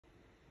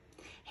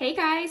Hey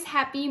guys,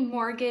 happy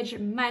Mortgage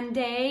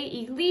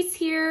Monday. Elise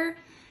here.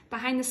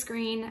 Behind the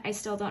screen, I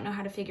still don't know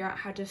how to figure out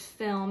how to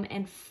film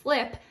and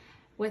flip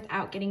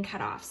without getting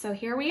cut off. So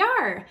here we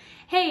are.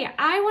 Hey,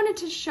 I wanted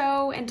to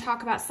show and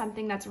talk about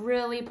something that's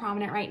really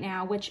prominent right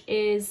now, which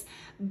is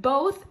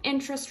both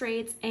interest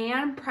rates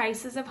and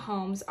prices of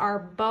homes are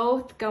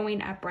both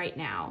going up right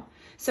now.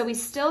 So we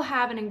still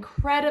have an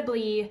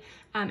incredibly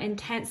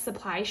intense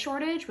supply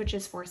shortage, which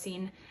is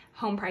forcing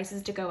home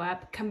prices to go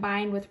up,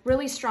 combined with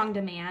really strong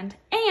demand,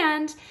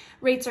 and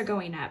rates are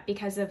going up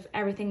because of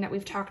everything that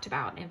we've talked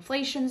about.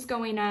 Inflation's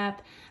going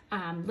up,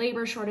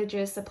 labor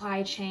shortages,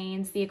 supply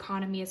chains, the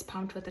economy is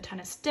pumped with a ton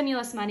of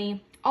stimulus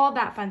money, all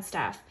that fun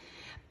stuff.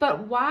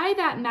 But why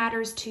that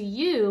matters to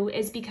you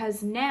is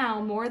because now,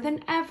 more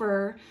than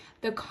ever,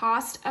 the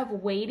cost of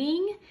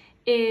waiting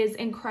is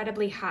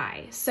incredibly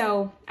high.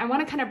 So I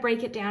want to kind of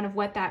break it down of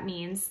what that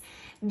means.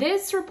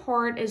 This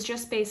report is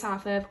just based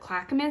off of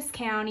Clackamas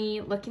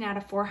County, looking at a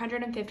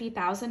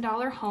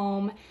 $450,000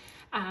 home.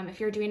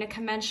 If you're doing a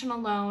conventional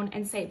loan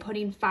and say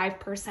putting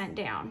 5%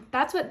 down,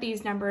 that's what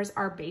these numbers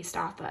are based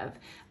off of.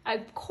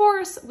 Of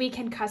course, we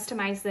can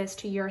customize this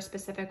to your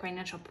specific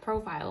financial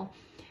profile,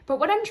 but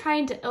what I'm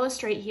trying to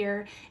illustrate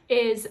here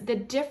is the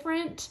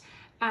different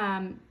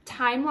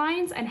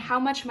timelines and how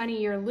much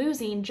money you're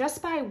losing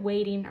just by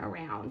waiting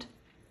around.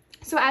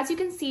 So as you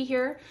can see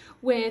here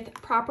with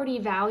property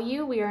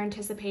value, we are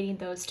anticipating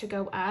those to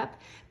go up,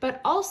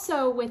 but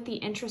also with the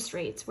interest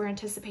rates, we're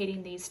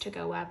anticipating these to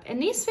go up. And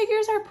these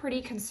figures are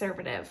pretty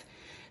conservative.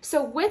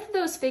 So with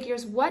those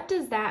figures, what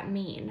does that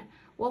mean?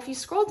 Well, if you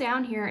scroll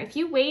down here, if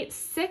you wait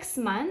 6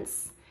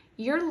 months,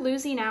 you're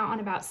losing out on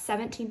about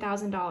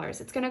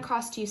 $17,000. It's going to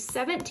cost you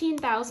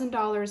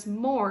 $17,000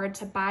 more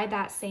to buy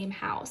that same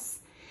house.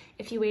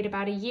 If you wait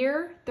about a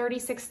year,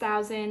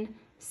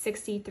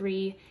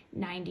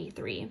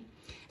 $36,063.93.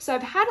 So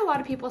I've had a lot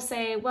of people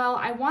say, well,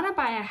 I want to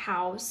buy a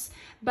house,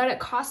 but it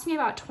cost me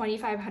about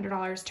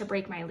 $2,500 to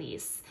break my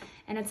lease.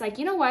 And it's like,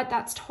 you know what?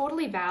 That's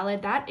totally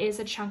valid. That is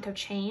a chunk of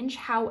change.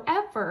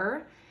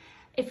 However,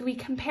 if we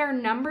compare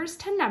numbers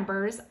to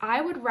numbers,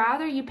 I would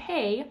rather you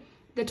pay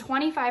the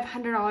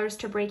 $2,500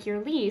 to break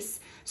your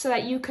lease so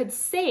that you could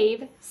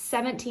save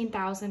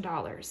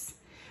 $17,000.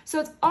 So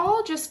it's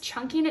all just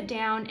chunking it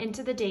down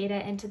into the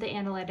data, into the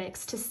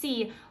analytics to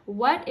see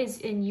what is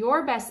in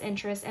your best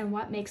interest and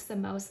what makes the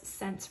most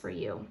sense for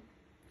you.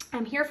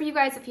 I'm here for you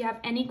guys if you have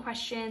any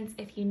questions,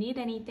 if you need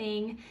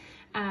anything,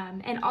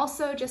 and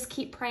also just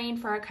keep praying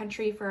for our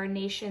country, for our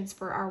nations,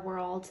 for our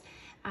world,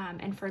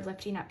 and for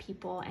lifting up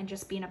people and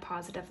just being a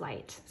positive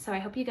light. So I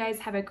hope you guys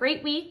have a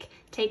great week.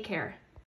 Take care.